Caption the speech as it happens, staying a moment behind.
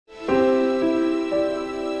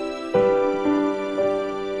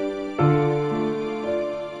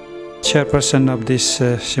chairperson of this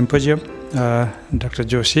symposium, Dr.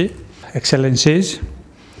 Joshi, Excellencies,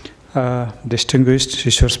 distinguished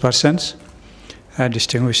resource persons,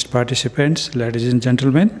 distinguished participants, ladies and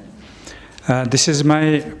gentlemen. This is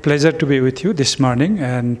my pleasure to be with you this morning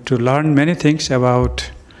and to learn many things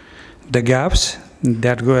about the gaps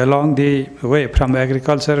that go along the way from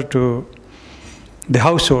agriculture to the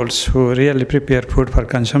households who really prepare food for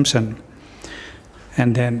consumption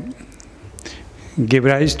and then give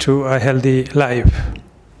rise to a healthy life.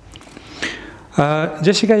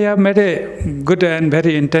 Jessica, you have made a good and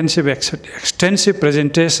very intensive, extensive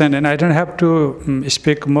presentation, and I don't have to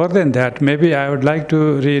speak more than that. Maybe I would like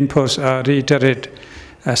to reinforce or reiterate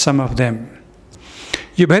some of them.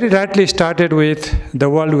 You very rightly started with the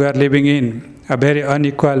world we are living in, a very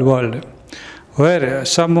unequal world, where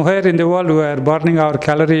somewhere in the world we are burning our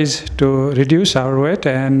calories to reduce our weight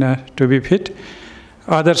and to be fit.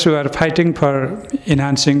 Others who are fighting for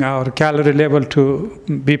enhancing our calorie level to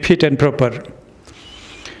be fit and proper.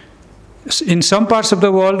 In some parts of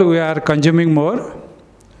the world, we are consuming more,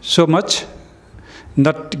 so much,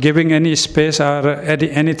 not giving any space or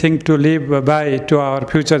anything to live by to our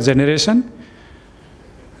future generation.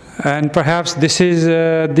 And perhaps this is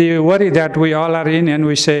the worry that we all are in, and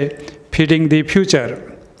we say, feeding the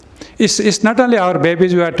future. It's not only our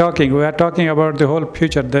babies we are talking about the whole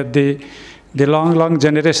future, the long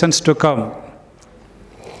generations to come.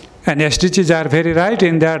 And SDGs are very right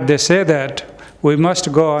in that they say that we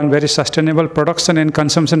must go on very sustainable production and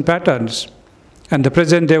consumption patterns. And the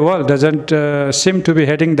present day world doesn't seem to be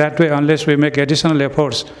heading that way unless we make additional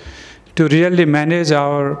efforts to really manage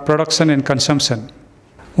our production and consumption.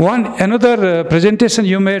 Another presentation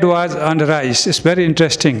you made was on rice. It's very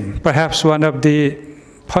interesting, perhaps one of the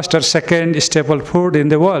first or second staple food in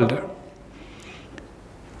the world.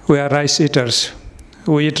 We are rice eaters.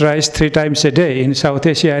 We eat rice 3 times a day in South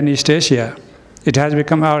Asia and East Asia. It has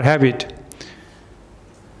become our habit.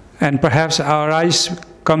 And perhaps our rice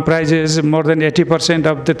comprises more than 80%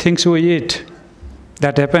 of the things we eat.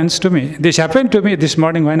 That happens to me. This happened to me this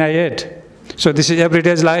morning when I ate. So this is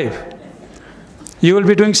everyday's life. You will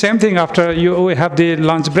be doing same thing after you have the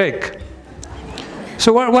lunch break.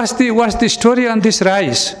 So what's the story on this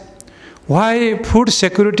rice? Why food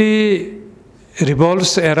security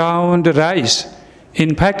revolves around rice?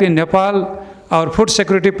 In fact, in Nepal, our food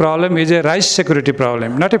security problem is a rice security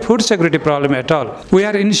problem, not a food security problem at all. We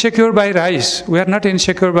are insecure by rice. We are not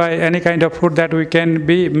insecure by any kind of food that we can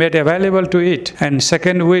be made available to eat. And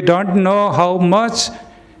second, we don't know how much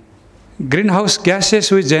greenhouse gases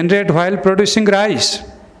we generate while producing rice.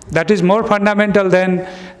 That is more fundamental than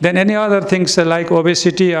any other things like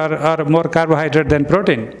obesity or more carbohydrate than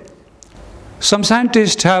protein. Some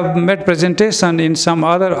scientists have made presentation in some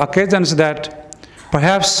other occasions that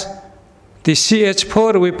perhaps the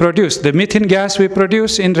CH4 we produce, the methane gas we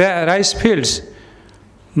produce in rice fields,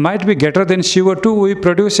 might be greater than CO2 we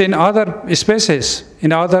produce in other species,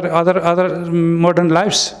 in other modern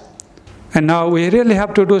lives. And now we really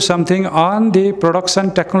have to do something on the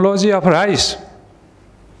production technology of rice.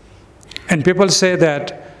 And people say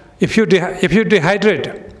that if you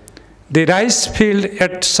dehydrate the rice field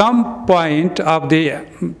at some point of the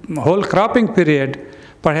whole cropping period,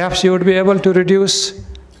 perhaps you would be able to reduce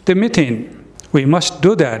the methane. We must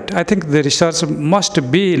do that. I think the research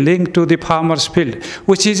must be linked to the farmer's field,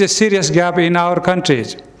 which is a serious gap in our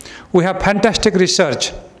countries. We have fantastic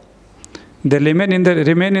research. They remain in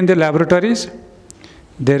the laboratories.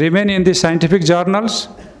 They remain in the scientific journals.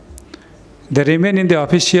 They remain in the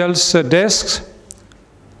officials' desks,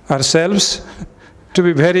 ourselves, to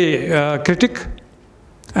be very critic.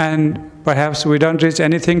 And perhaps we don't reach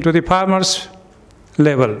anything to the farmer's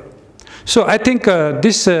level. So I think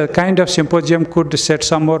this kind of symposium could shed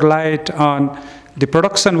some more light on the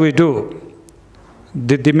production we do,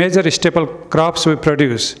 the major staple crops we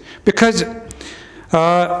produce. Because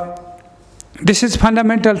this is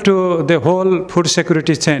fundamental to the whole food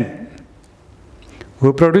security chain.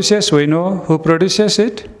 Who produces, we know who produces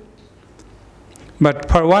it. But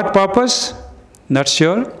for what purpose? Not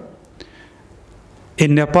sure.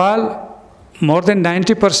 In Nepal, more than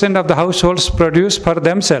 90% of the households produce for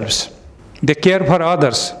themselves. They care for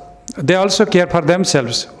others. They also care for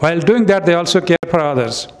themselves. While doing that, they also care for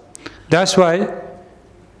others. That's why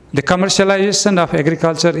the commercialization of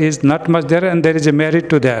agriculture is not much there, and there is a merit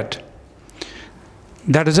to that.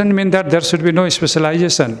 That doesn't mean that there should be no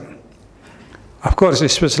specialization. Of course,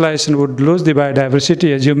 specialization would lose the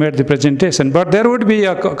biodiversity, as you made the presentation, but there would be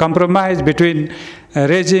a compromise between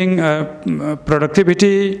raising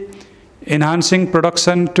productivity, enhancing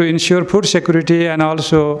production to ensure food security, and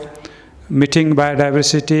also meeting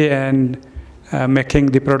biodiversity and making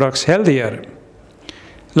the products healthier.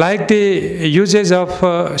 Like the usage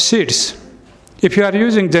of seeds. If you are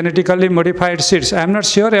using genetically modified seeds, I am not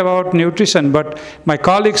sure about nutrition, but my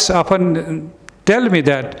colleagues often tell me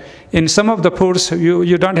that in some of the foods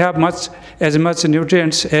you don't have as much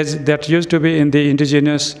nutrients as that used to be in the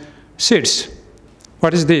indigenous seeds.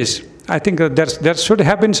 What is this? I think there should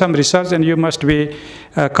have been some research, and you must be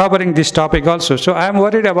covering this topic also. So I am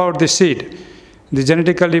worried about the seed, the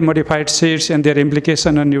genetically modified seeds and their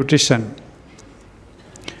implication on nutrition.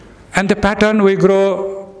 And the pattern we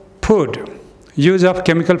grow food, use of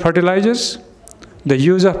chemical fertilizers, the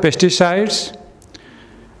use of pesticides,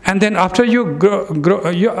 and then after you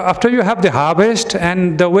after you have the harvest,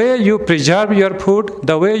 and the way you preserve your food,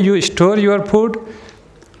 the way you store your food,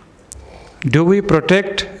 do we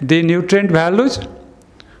protect the nutrient values,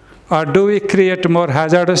 or do we create more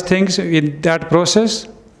hazardous things in that process?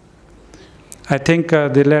 I think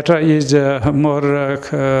the latter is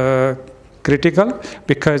more critical,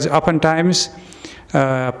 because oftentimes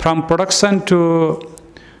from production to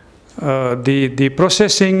the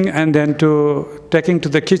processing and then to taking to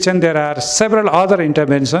the kitchen, there are several other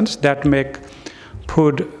interventions that make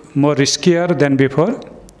food more riskier than before,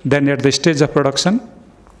 than at the stage of production.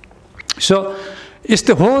 So it's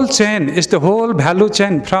the whole chain, it's the whole value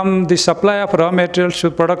chain, from the supply of raw materials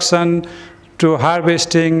to production, to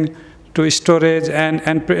harvesting, to storage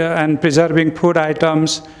and preserving food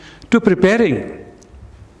items, to preparing.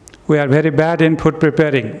 We are very bad in food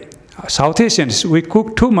preparing. South Asians, we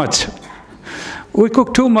cook too much. We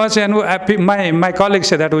cook too much, and my colleagues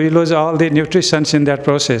say that we lose all the nutrition in that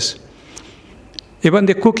process. Even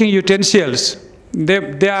the cooking utensils,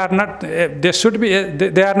 they are not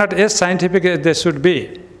as scientific as they should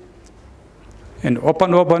be. In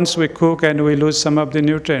open ovens we cook and we lose some of the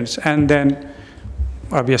nutrients, and then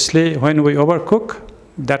obviously when we overcook,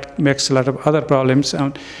 that makes a lot of other problems.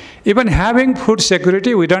 Even having food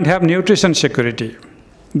security, we don't have nutrition security.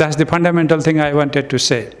 That's the fundamental thing I wanted to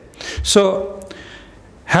say. So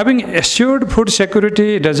having assured food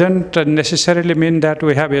security doesn't necessarily mean that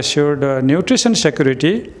we have assured nutrition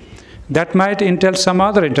security. That might entail some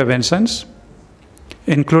other interventions,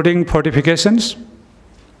 including fortifications.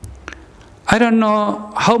 I don't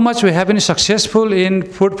know how much we have been successful in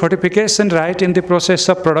food fortification right in the process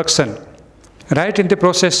of production, right in the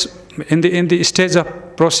process, in the stage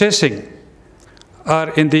of processing, or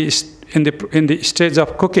in the stage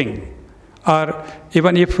of cooking, or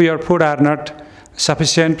even if your food are not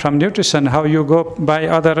sufficient from nutrition, how you go by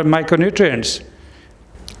other micronutrients,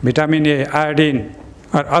 vitamin A, iodine,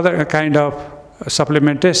 or other kind of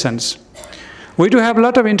supplementations. We do have a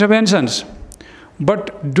lot of interventions,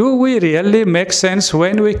 but do we really make sense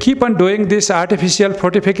when we keep on doing these artificial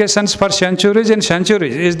fortifications for centuries and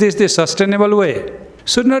centuries? Is this the sustainable way?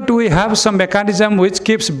 Should not we have some mechanism which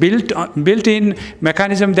keeps built-in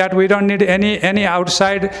mechanism that we don't need any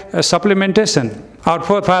outside supplementation? Our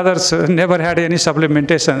forefathers never had any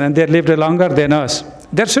supplementation, and they lived longer than us.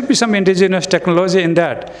 There should be some indigenous technology in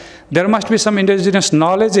that. There must be some indigenous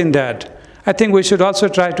knowledge in that. I think we should also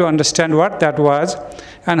try to understand what that was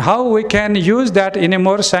and how we can use that in a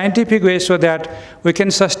more scientific way so that we can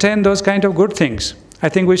sustain those kind of good things. I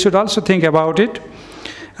think we should also think about it.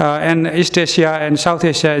 And East Asia and South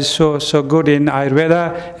Asia is so good in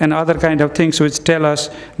Ayurveda and other kind of things which tell us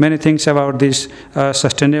many things about this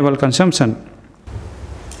sustainable consumption.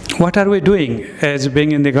 What are we doing as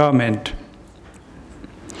being in the government?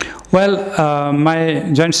 Well,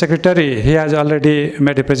 my Joint Secretary, he has already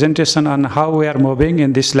made a presentation on how we are moving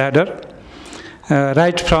in this ladder.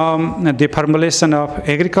 Right from the formulation of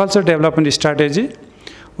agriculture development strategy,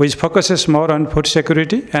 which focuses more on food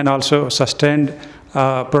security and also sustained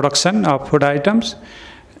production of food items,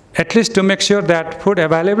 at least to make sure that food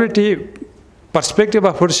availability perspective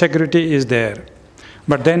of food security is there.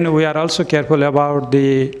 But then we are also careful about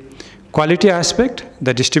the quality aspect,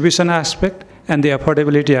 the distribution aspect, and the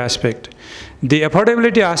affordability aspect. The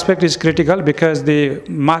affordability aspect is critical because the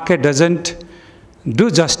market doesn't do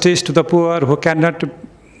justice to the poor who cannot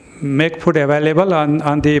make food available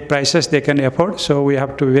on the prices they can afford. So we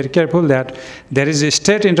have to be very careful that there is a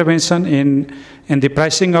state intervention in the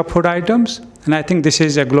pricing of food items, and I think this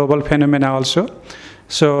is a global phenomenon also.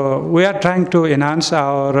 So we are trying to enhance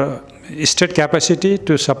our state capacity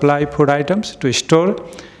to supply food items, to store,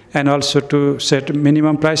 and also to set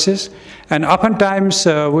minimum prices. And oftentimes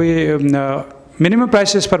minimum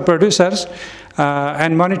prices for producers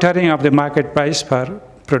and monitoring of the market price for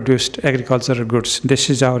produced agricultural goods. This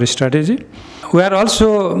is our strategy. We are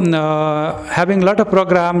also having a lot of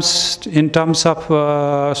programs in terms of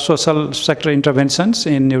social sector interventions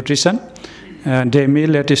in nutrition, day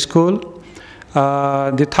meal at school,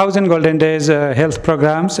 the 1,000 Golden Days health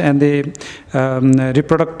programs and the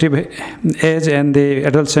reproductive age and the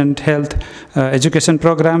adolescent health education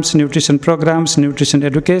programs, nutrition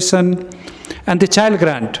education, and the child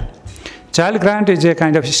grant. Child grant is a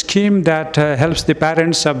kind of scheme that helps the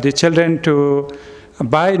parents of the children to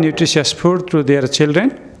buy nutritious food to their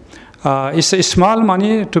children. It's a small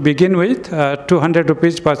money to begin with, 200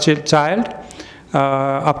 rupees per child,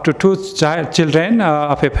 up to 2 children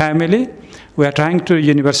of a family. We are trying to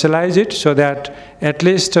universalize it so that at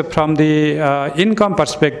least from the income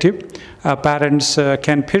perspective, parents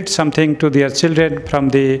can feed something to their children from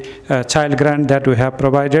the child grant that we have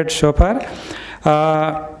provided so far.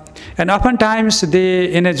 And oftentimes,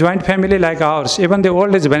 in a joint family like ours, even the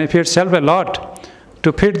old age benefits help a lot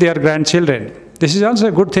to feed their grandchildren. This is also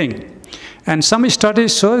a good thing. And some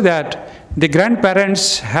studies show that the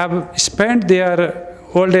grandparents have spent their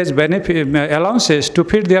old age benefit allowances to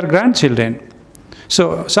feed their grandchildren.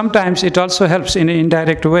 So sometimes it also helps in an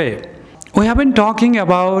indirect way. We have been talking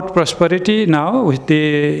about prosperity now with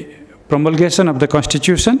the promulgation of the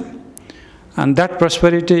Constitution, and that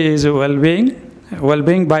prosperity is well-being.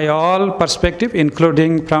 Well-being by all perspectives,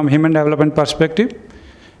 including from human development perspective.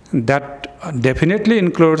 That definitely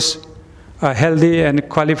includes a healthy and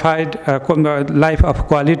qualified life of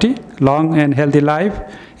quality, long and healthy life,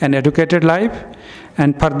 and educated life.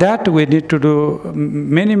 And for that, we need to do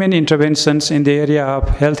many, many interventions in the area of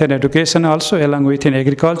health and education also, along with in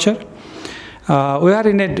agriculture. We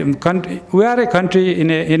are a country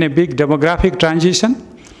in a big demographic transition.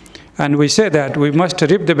 And we say that we must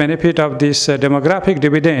reap the benefit of this demographic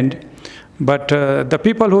dividend. But the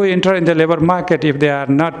people who enter in the labor market, if they are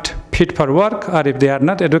not fit for work or if they are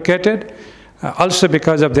not educated, also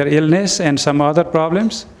because of their illness and some other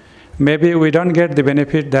problems, maybe we don't get the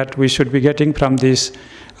benefit that we should be getting from this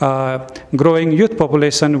growing youth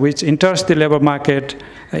population which enters the labor market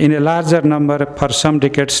in a larger number for some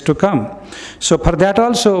decades to come. So for that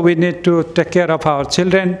also we need to take care of our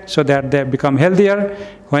children so that they become healthier.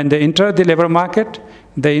 When they enter the labor market,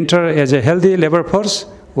 they enter as a healthy labor force,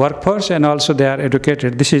 workforce, and also they are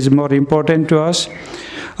educated. This is more important to us.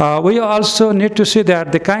 We also need to see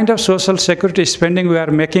that the kind of social security spending we are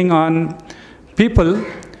making on people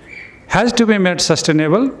has to be made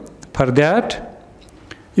sustainable. For that,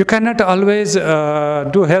 you cannot always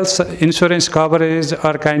do health insurance coverage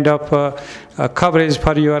or kind of coverage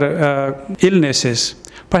for your illnesses.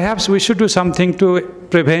 Perhaps we should do something to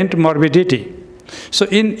prevent morbidity. So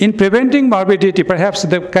in preventing morbidity, perhaps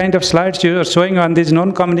the kind of slides you are showing on these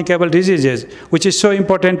non-communicable diseases, which is so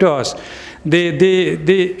important to us,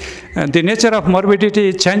 the nature of morbidity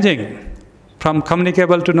is changing from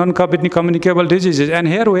communicable to non-communicable diseases. And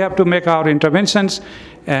here we have to make our interventions,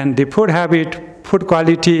 and the food habit, food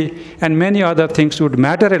quality, and many other things would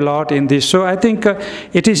matter a lot in this. So I think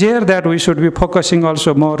it is here that we should be focusing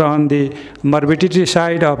also more on the morbidity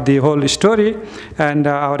side of the whole story, and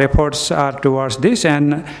our efforts are towards this.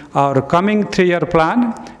 And our coming 3-year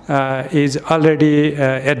plan is already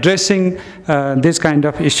addressing this kind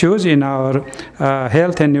of issues in our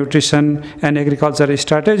health and nutrition and agriculture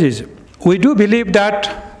strategies. We do believe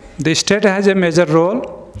that the state has a major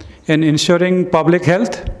role in ensuring public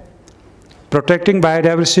health, protecting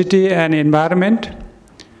biodiversity and environment,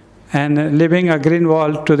 and leaving a green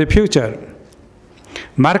world to the future.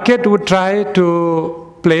 Market would try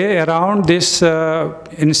to play around these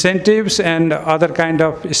incentives and other kind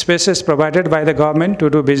of spaces provided by the government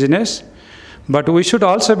to do business, but we should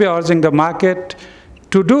also be urging the market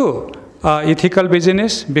to do ethical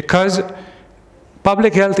business, because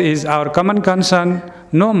public health is our common concern.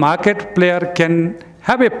 No market player can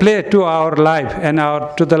have a play to our life and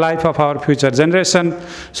to the life of our future generation.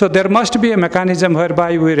 So there must be a mechanism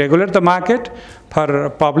whereby we regulate the market for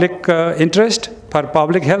public interest, for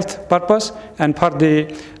public health purpose, and for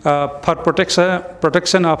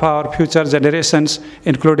protection of our future generations,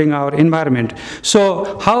 including our environment.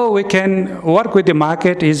 So how we can work with the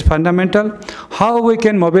market is fundamental. How we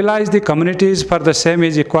can mobilize the communities for the same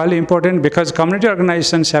is equally important, because community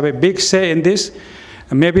organizations have a big say in this.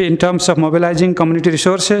 Maybe in terms of mobilizing community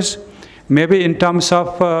resources, maybe in terms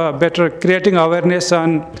of better creating awareness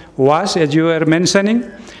on WASH, as you were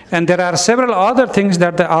mentioning. And there are several other things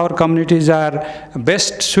that our communities are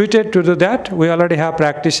best suited to do that. We already have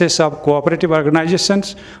practices of cooperative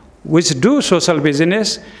organizations which do social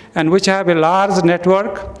business and which have a large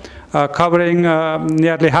network covering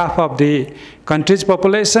nearly half of the country's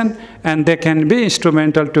population, and they can be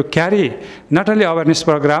instrumental to carry not only awareness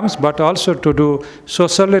programs but also to do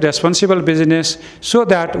socially responsible business, so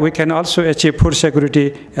that we can also achieve food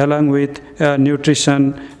security along with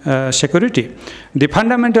nutrition security. The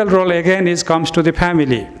fundamental role again comes to the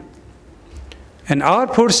family. And our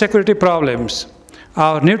food security problems,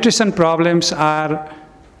 our nutrition problems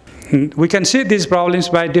we can see these problems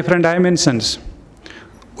by different dimensions.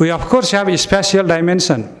 We of course have a spatial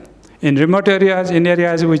dimension. In remote areas, in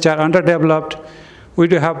areas which are underdeveloped, we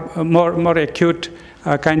do have more acute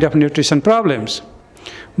kind of nutrition problems.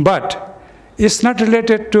 But it's not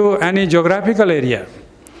related to any geographical area.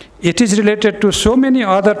 It is related to so many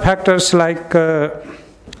other factors like the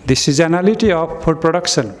seasonality of food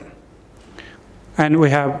production. And we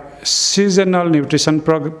have seasonal nutrition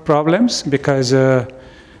problems because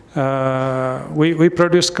we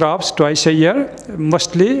produce crops twice a year,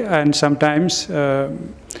 mostly, and sometimes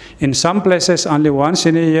in some places only once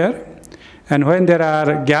in a year. And when there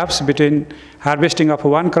are gaps between harvesting of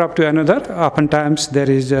one crop to another, oftentimes there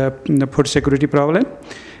is a food security problem.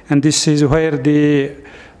 And this is where the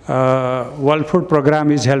World Food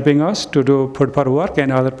Program is helping us to do food for work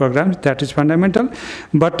and other programs. That is fundamental.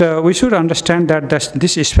 But we should understand that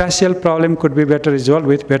this spatial problem could be better resolved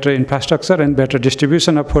with better infrastructure and better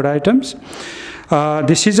distribution of food items.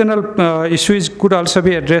 The seasonal issues could also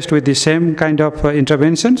be addressed with the same kind of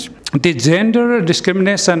interventions. The gender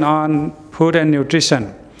discrimination on food and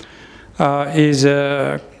nutrition is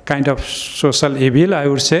a kind of social evil, I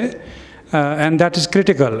would say. And that is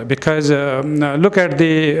critical because look at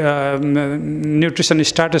the nutrition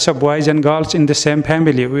status of boys and girls in the same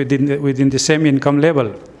family, within the same income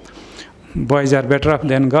level. Boys are better off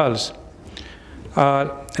than girls.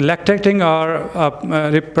 Lactating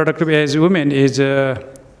or reproductive age women is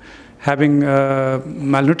having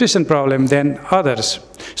malnutrition problem than others.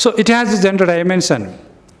 So it has a gender dimension.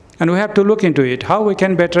 And we have to look into it, how we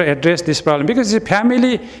can better address this problem. Because the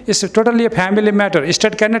family is totally a family matter.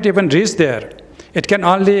 State cannot even reach there. It can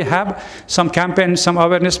only have some campaigns, some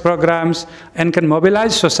awareness programs, and can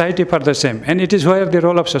mobilize society for the same. And it is where the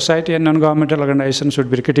role of society and non-governmental organizations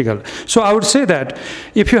should be critical. So I would say that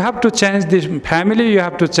if you have to change the family, you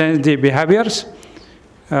have to change the behaviors.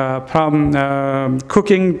 From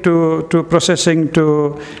cooking to processing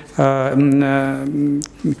to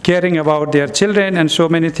caring about their children and so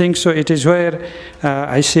many things. So it is where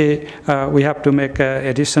I say we have to make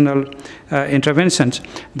additional interventions.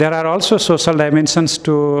 There are also social dimensions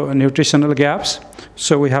to nutritional gaps.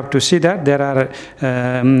 So we have to see that there are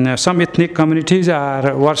some ethnic communities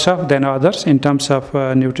are worse off than others in terms of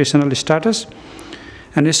nutritional status.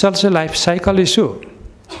 And it's also a life cycle issue.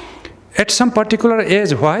 At some particular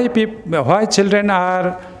age, why children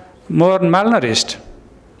are more malnourished?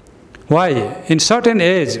 Why? In certain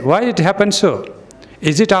age, why it happens so?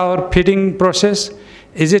 Is it our feeding process?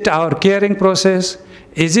 Is it our caring process?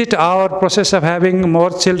 Is it our process of having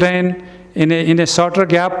more children in a shorter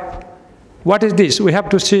gap? What is this? We have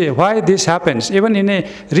to see why this happens. Even in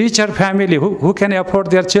a richer family who can afford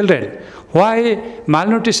their children, why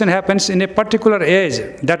malnutrition happens in a particular age.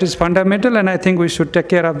 That is fundamental, and I think we should take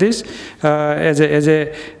care of this as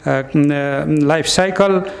a life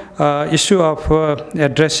cycle issue of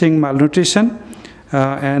addressing malnutrition.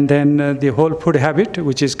 And then the whole food habit,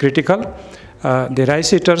 which is critical. The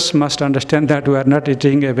rice eaters must understand that we are not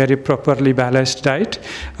eating a very properly balanced diet.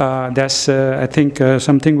 That's, I think,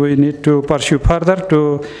 something we need to pursue further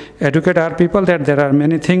to educate our people that there are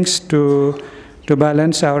many things to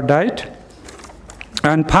balance our diet.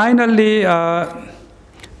 And finally,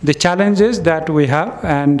 the challenges that we have,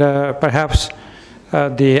 and perhaps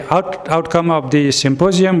the outcome of the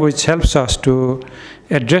symposium, which helps us to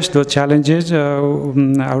address those challenges. I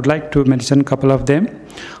would like to mention a couple of them.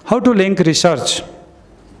 How to link research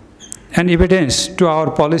and evidence to our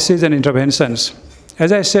policies and interventions.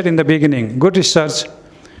 As I said in the beginning, good research,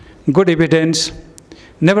 good evidence,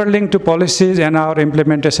 never linked to policies and our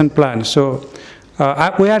implementation plans. So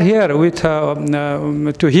we are here with,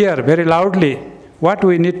 to hear very loudly what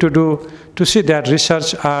we need to do to see that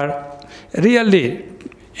research are really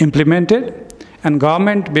implemented, and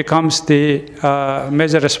government becomes the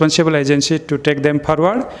major responsible agency to take them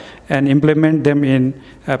forward and implement them in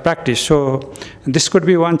practice. So this could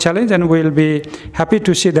be one challenge, and we'll be happy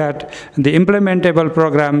to see that the implementable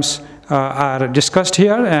programs are discussed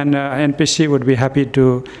here, and NPC would be happy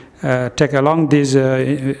to take along these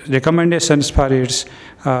recommendations for its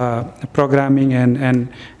programming and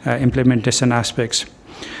implementation aspects.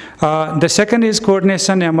 The second is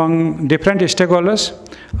coordination among different stakeholders.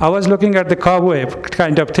 I was looking at the cobweb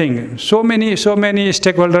kind of thing. So many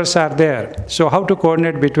stakeholders are there. So how to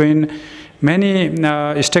coordinate between many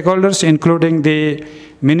stakeholders, including the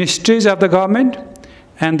ministries of the government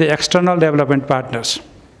and the external development partners.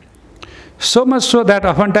 So much so that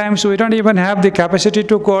oftentimes we don't even have the capacity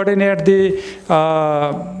to coordinate the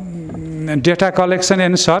data collection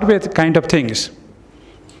and survey kind of things.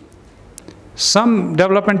 Some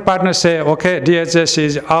development partners say, okay, DHS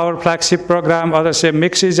is our flagship program, others say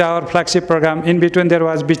Mix is our flagship program. In between there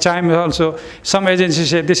was BCHIME also. Some agencies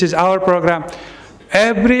say this is our program.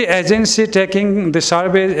 Every agency taking the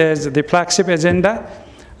survey as the flagship agenda,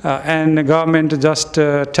 and the government just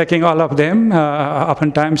taking all of them,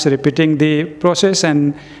 oftentimes repeating the process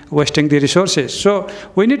and wasting the resources. So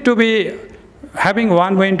we need to be having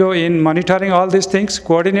one window in monitoring all these things,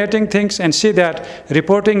 coordinating things, and see that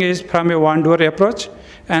reporting is from a one-door approach,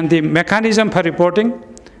 and the mechanism for reporting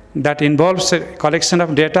that involves a collection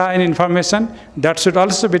of data and information, that should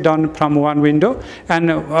also be done from one window.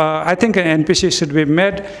 And I think an NPC should be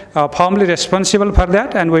made formally responsible for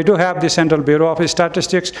that, and we do have the Central Bureau of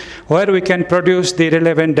Statistics where we can produce the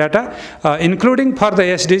relevant data, including for the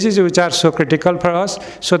SDGs, which are so critical for us,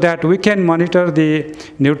 so that we can monitor the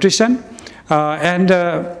nutrition.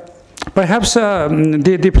 Perhaps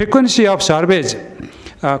the frequency of surveys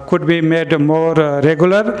could be made more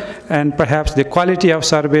regular, and perhaps the quality of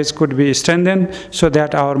surveys could be strengthened so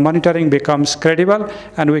that our monitoring becomes credible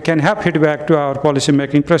and we can have feedback to our policy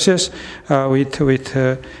making process with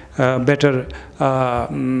better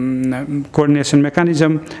coordination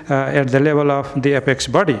mechanism at the level of the apex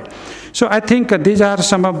body. So I think these are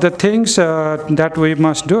some of the things that we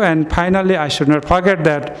must do. And finally, I should not forget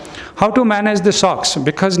that how to manage the shocks,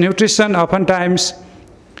 because nutrition oftentimes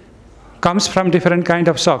comes from different kind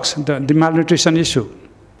of shocks, the malnutrition issue.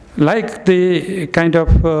 Like the kind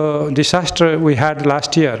of disaster we had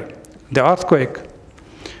last year, the earthquake.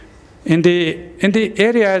 In the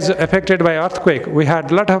areas affected by earthquake, we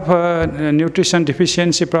had a lot of nutrition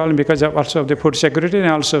deficiency problem because of also of the food security,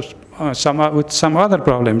 and also with some other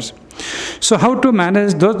problems. So how to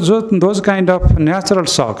manage those kind of natural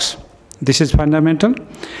shocks? This is fundamental.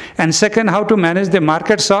 And second, how to manage the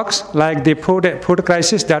market shocks, like the food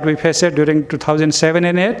crisis that we faced during 2007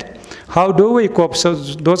 and 2008. How do we cope? So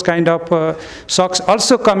those kind of shocks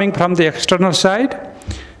also coming from the external side.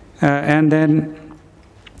 And then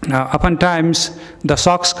oftentimes the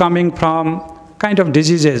shocks coming from kind of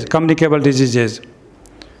diseases, communicable diseases,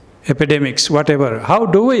 epidemics, whatever. How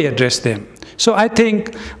do we address them? So I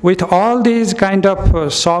think with all these kind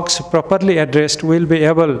of shocks properly addressed, we'll be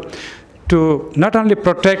able to not only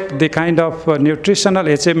protect the kind of nutritional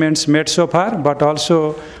achievements made so far, but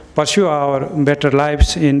also pursue our better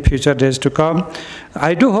lives in future days to come.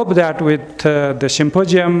 I do hope that with the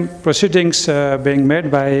symposium proceedings being made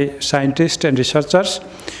by scientists and researchers,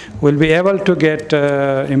 we'll be able to get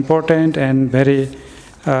important and very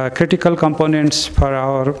critical components for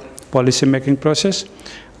our policy making process,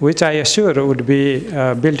 which I assure would be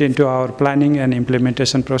built into our planning and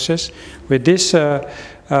implementation process. With this, let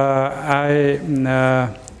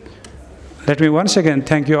me once again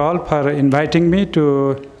thank you all for inviting me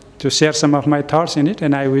to share some of my thoughts in it,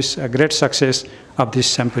 and I wish a great success of this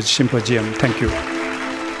symposium. Thank you.